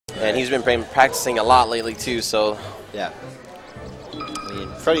And he's been practicing a lot lately too, so... Yeah. I mean,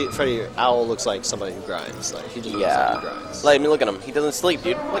 Flirty Owl looks like somebody who grinds. Like, he just looks like he grinds. Like, I mean, look at him. He doesn't sleep,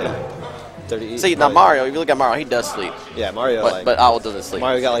 dude. Look at him. 30, See, now Mario, if you look at Mario, he does sleep. Yeah, Mario, but Owl doesn't sleep.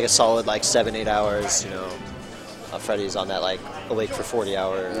 Mario got like a solid like 7-8 hours, you know. Freddy's on that like awake for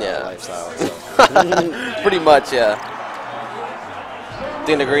 40-hour lifestyle. So. Pretty much, yeah.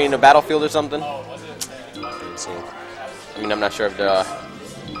 Didn't agree in the battlefield or something? Didn't see. I mean, I'm not sure if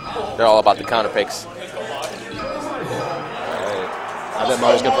they're all about the counter picks. I bet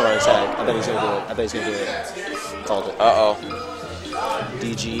Mario's gonna put on a tag. I bet he's gonna do it. I bet he's gonna do it. Called it.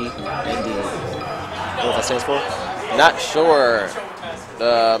 DG ND. You know what that stands for? Not sure.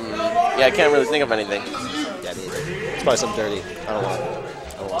 Yeah, I can't really think of anything. Yeah, it's probably something dirty. I don't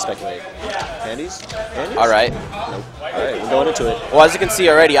want to speculate. Handies? Handies? All right. Nope. All right, we're going into it. Well, as you can see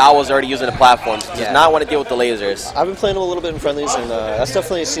already, Owl's already using the platforms. Does not want to deal with the lasers. I've been playing him a little bit in friendlies, and that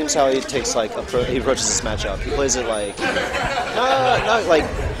definitely seems how he takes like he approaches this matchup. He plays it like not like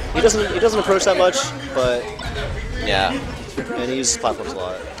he doesn't approach that much, but yeah, and he uses platforms a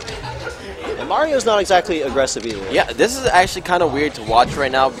lot. And Mario's not exactly aggressive either. Yeah, this is actually kind of weird to watch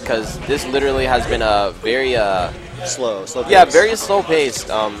right now because this literally has been a very slow pace. Yeah, very slow paced.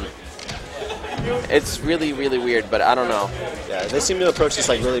 It's really weird, but I don't know. Yeah, they seem to approach this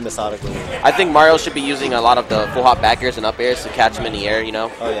like really methodically. I think Mario should be using a lot of the full hop back airs and up airs to catch him in the air, you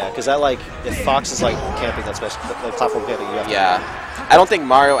know? Oh yeah, because that like if Fox is like camping, that's best, like platform camping. You have to I don't think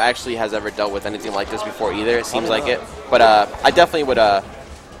Mario actually has ever dealt with anything like this before either. It seems like it, but I definitely would. I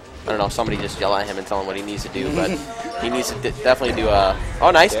don't know. Somebody just yell at him and tell him what he needs to do, but he needs to definitely do a.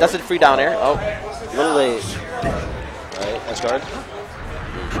 Oh, nice! That's a free down air. Oh, a little late. Right, edge guard.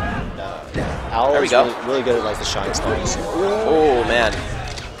 Owl there we go. Really good at like the shine stars. Oh man.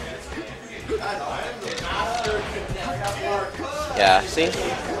 Yeah. See,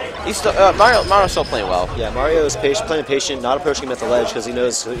 he's still Mario's still playing well. Yeah, Mario is playing patient, not approaching him at the ledge because he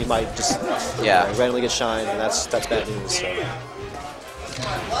knows he might just randomly get shined, and that's bad news. So.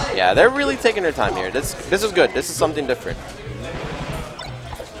 Yeah, they're really taking their time here. This is good. This is something different.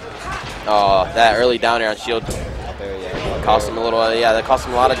 Oh, that early down air on shield cost him a little. That cost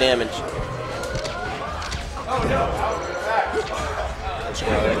him a lot of damage.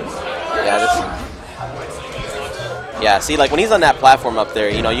 Yeah, see, like when he's on that platform up there,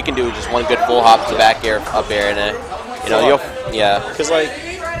 you know, you can do just one good full hop to back air, up air, and you know, because like,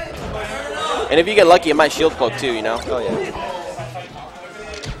 and if you get lucky, it might shield poke too, you know. Oh yeah.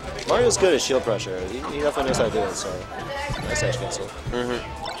 Mario's good at shield pressure. He definitely knows how to do it. So nice edge cancel.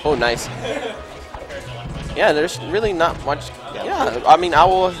 Oh, nice. Yeah, there's really not much. Yeah, I mean,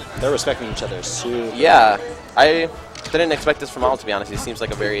 Owl. They're respecting each other super. Yeah, I didn't expect this from Owl, to be honest. He seems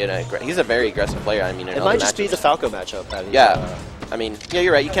like he's a very aggressive player. I mean, it might just be the Falco matchup. I mean, yeah,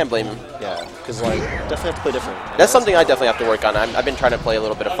 you're right. You can't blame him. Yeah, because like definitely have to play different. That's something I definitely have to work on. I've been trying to play a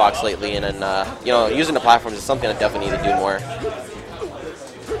little bit of Fox lately, and then you know, using the platforms is something I definitely need to do more.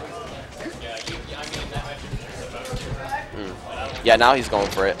 Yeah, now he's going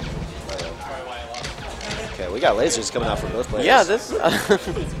for it. Okay, we got lasers coming out from both players. Yeah, this.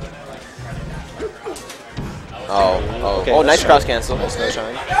 Oh, nice cross cancel. Nice no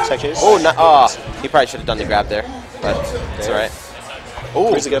shine. Chase. He probably should have done the grab there, but it's alright. Oh,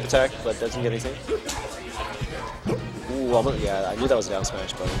 here's a good attack, but doesn't get anything. Ooh, I knew that was a down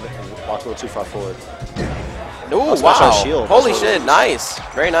smash, but he walked a little too far forward. Ooh, wow! Shield. Holy shit! Nice,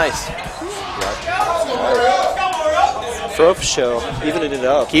 very nice. FroFoSho, evening it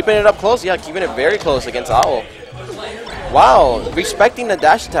up. Keeping it up close, yeah, keeping it very close against Owl. Wow, respecting the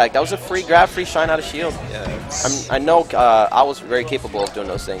dash attack. That was a free grab, free shine out of shield. Yeah, I know Owl's very capable of doing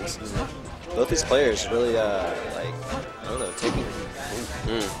those things. Both these players really, like, I don't know, taking.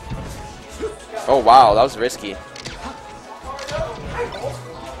 Oh wow, that was risky.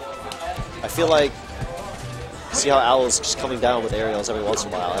 I feel like. See how Owl's just coming down with aerials every once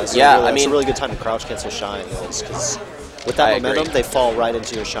in a while. That's a really good time to crouch cancel shine because with that momentum, they fall right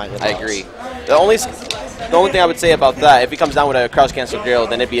into your shine. I agree. The only thing I would say about that, if he comes down with a crouch cancel drill,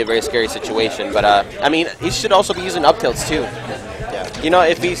 then it'd be a very scary situation. But I mean, he should also be using up tilts too. Yeah. You know,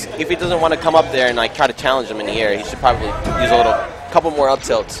 if he doesn't want to come up there and like try to challenge him in the air, he should probably use a couple more up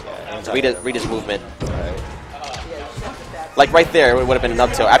tilts. Read his movement. Like right there, it would have been an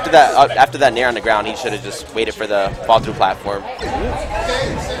up tilt. After that nair on the ground, he should have just waited for the fall through platform.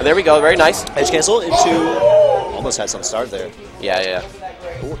 But there we go, very nice. Edge cancel into, almost had some start there. Yeah.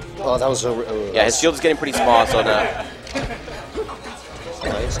 Oh, that was yeah, his shield is getting pretty small, so now.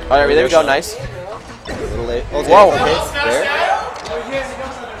 Nice. All right, there we go, nice. A little late. Okay, whoa. Okay,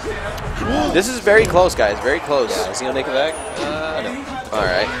 there. This is very close, guys, very close. Yeah, is he gonna make it back? No. All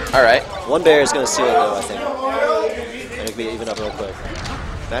right. All right. One bear is going to seal it, though, I think. And it can be even up real quick.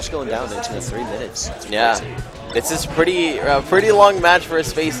 Match going down into the 3 minutes. That's yeah. This is pretty long match for a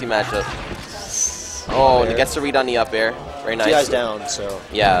spacey matchup. Oh, and he gets to read on the up air. Very nice. TI's down, so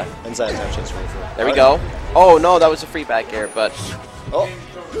yeah. Enzai has a chance for it. There we go. Oh no, that was a free back air, but oh,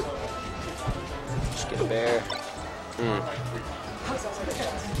 just get a bear.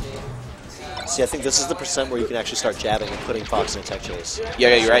 See, I think this is the percent where you can actually start jabbing and putting Fox in a tech chase.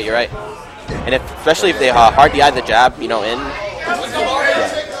 Yeah, you're right. You're right. And especially if they hard DI the jab, you know, in.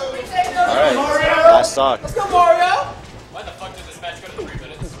 Yeah. All right, last stock.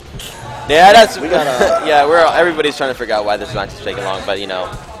 Yeah, that's yeah. Everybody's trying to figure out why this match is taking long, but you know.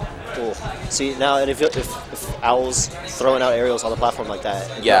 Cool. See now, and if Owl's throwing out aerials on the platform like that,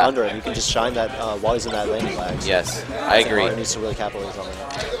 and you're under him, you can just shine that while he's in that landing lag. Yes, I agree. He needs to really capitalize on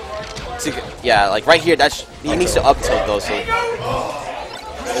that. See, yeah, like right here, he needs to up tilt though. So.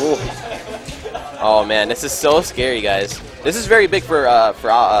 Oh man, this is so scary, guys. This is very big for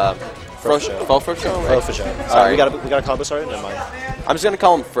FroFoSho. FroFoSho, right? FroFoSho. Sorry, we got a combo started. Never mind. I'm just gonna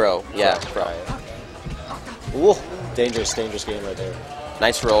call him Fro. Yeah, Fro. Ooh, dangerous game right there.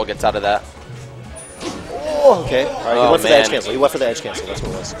 Nice roll, gets out of that. Oh, okay. All right, he went for the edge cancel. He went for the edge cancel. That's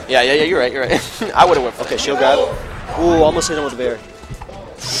what it was. Yeah, you're right. I would have went for okay, shield grab. Ooh, almost hit him with the bear.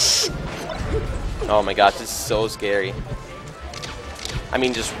 Oh my gosh, this is so scary. I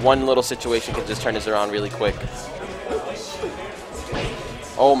mean, just one little situation can just turn this around really quick.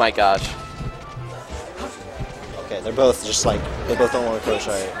 Oh my gosh. Okay, they're both just like, they both don't want to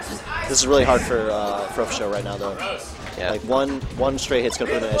crochet. This is really hard for FroFoSho right now, though. Yeah. Like one straight hit's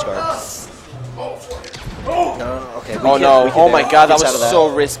gonna put him in edge guard. No, okay. Oh no! Oh my god, that was so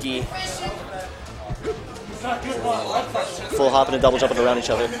risky. Full hopping and double jumping around each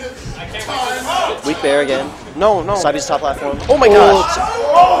other. Weak bear again. No. Side B's top platform. Oh my gosh.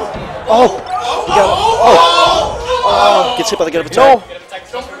 Oh, gets hit by the get up attack. No.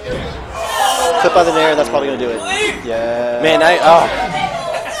 Clip by the nair, that's probably gonna do it. Yeah. Man,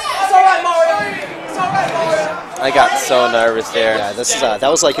 I got so nervous there. Yeah, that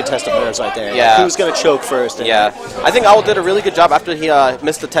was like a test of nerves right there. Yeah. Like, he was gonna choke first. Yeah. I think Owl did a really good job after he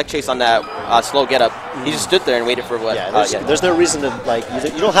missed the tech chase on that slow get up. He just stood there and waited for what. Yeah. There's no reason to like.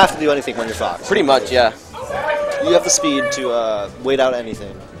 You don't have to do anything when you're Fox. Pretty much, yeah. You have the speed to wait out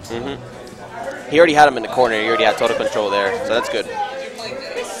anything. He already had him in the corner. He already had total control there, so that's good.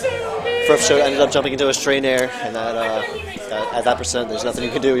 FroFoSho ended up jumping into a strain air, and that at that percent, there's nothing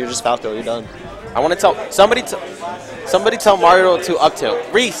you can do. You're just Falco. You're done. I want to tell somebody tell Mario to up tilt.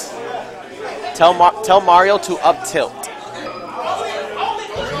 Reese, tell Mario to up tilt.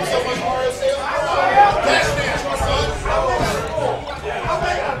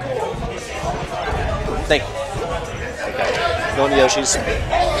 Thank you. Okay. Going to Yoshi's.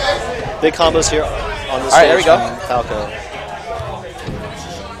 Big combos here on this stage. All right, there we go. Falco.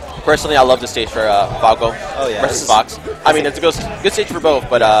 Personally, I love the stage for Falco versus Fox. I mean, it's a good stage for both,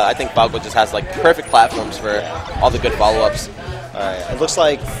 but I think Falco just has like perfect platforms for all the good follow-ups. All right, it looks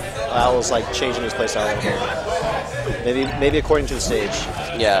like Owl's like changing his playstyle a little bit. Maybe according to the stage.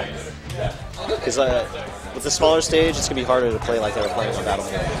 Yeah. Because with the smaller stage, it's gonna be harder to play like they were playing on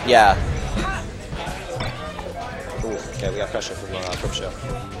Battlefield. Yeah. Ooh, okay, we got pressure from FroFoSho.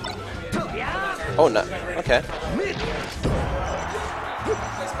 Oh no. Okay.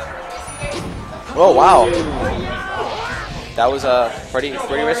 Oh wow, that was pretty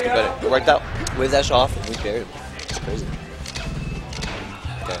risky, but it worked out. Wave dash off, and we buried him. It's crazy.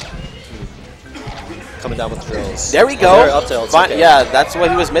 Okay. Coming down with the drills. There we go. Up tilt, okay. Yeah, that's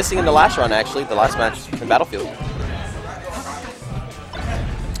what he was missing in the last run, actually, the last match in Battlefield.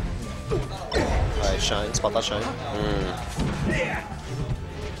 All right, shine, spot that shine.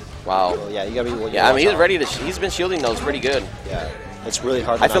 Wow. Well, yeah, you gotta be. Yeah, I mean, he's ready to. He's been shielding those pretty good. Yeah. It's really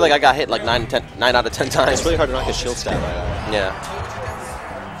hard. I feel like I got hit like 9 out of 10 times. It's really hard to not get shield stab by that. Yeah.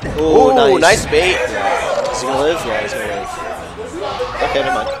 Ooh, nice bait. Yeah. Is he gonna live? Yeah, he's gonna live. Okay,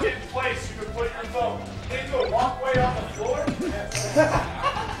 never mind.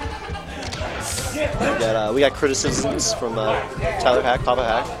 We got criticisms from Tyler Hack, Papa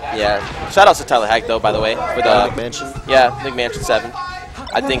Hack. Yeah. Shout outs to Tyler Hack though, by the way, for the McMansion. Yeah, McMansion7.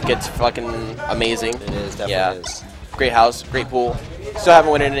 I think it's fucking amazing. It is, definitely is. Great house, great pool. Still haven't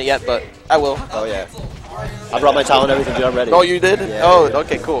went in it yet, but I will. Oh yeah. I brought my towel and everything, dude. I'm ready. Oh, you did? Yeah, oh,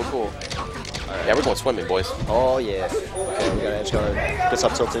 okay, cool. Right. Yeah, we're going swimming, boys. Oh yeah. Okay, we got edge guard. Gets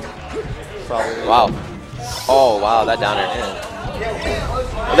up tilted. Probably. Wow. Oh wow, that downer.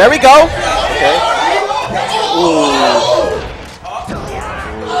 Well, there we go. Okay. Ooh. Okay.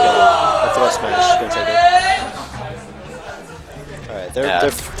 That's a smash. Gonna take it. All right.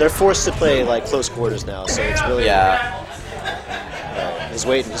 they're forced to play like close quarters now, so it's really He's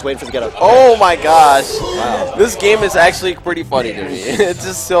waiting for the get up. Oh my gosh! Wow, this game is actually pretty funny to me. It's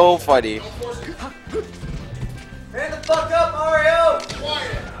just so funny. Man the fuck up, Mario!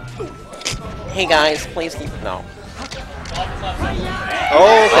 Hey guys, please no.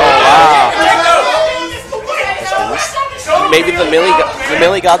 Oh wow! Maybe the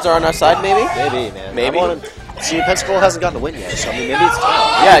melee gods are on our side. Maybe. Maybe, man. Maybe. See, Pensacola hasn't gotten a win yet, so I mean, maybe it's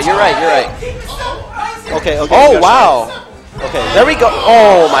time. Yeah, you're right. You're right. Okay. Oh wow! Okay. There we go.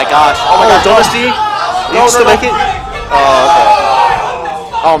 Oh my gosh. Oh my gosh. Dynasty. No, still make it. Oh,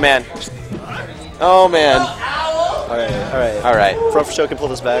 okay. Oh man. Oh man. All right. FroFoSho can pull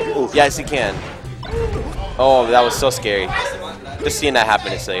this back. Ooh. Yes, he can. Oh, that was so scary. Just seeing that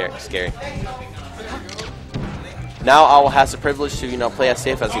happen is scary. Now Owl has the privilege to, play as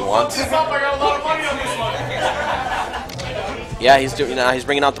safe as he wants. Yeah, he's doing. He's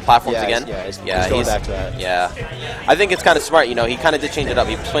bringing out the platforms again. He's going back to that. Yeah, I think it's kind of smart. He kind of did change it up.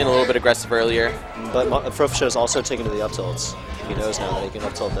 He was playing a little bit aggressive earlier. But FroFoSho is also taken to the up tilts. He knows now that he can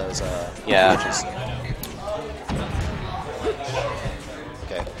up tilt those. Approaches.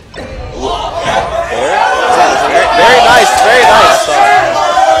 Okay. Very nice. Very nice.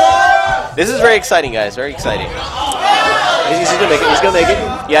 This is very exciting, guys. Very exciting. He's gonna make it. He's gonna make it.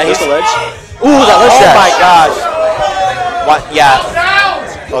 Yeah, he's the ledge. Ooh, that ledge dash. Oh my gosh. What? Yeah.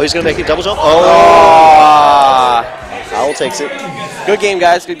 Oh, he's gonna make it double jump. Oh. Owl takes it. Good game,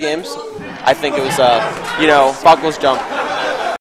 guys. Good games. I think it was, Falco's jump.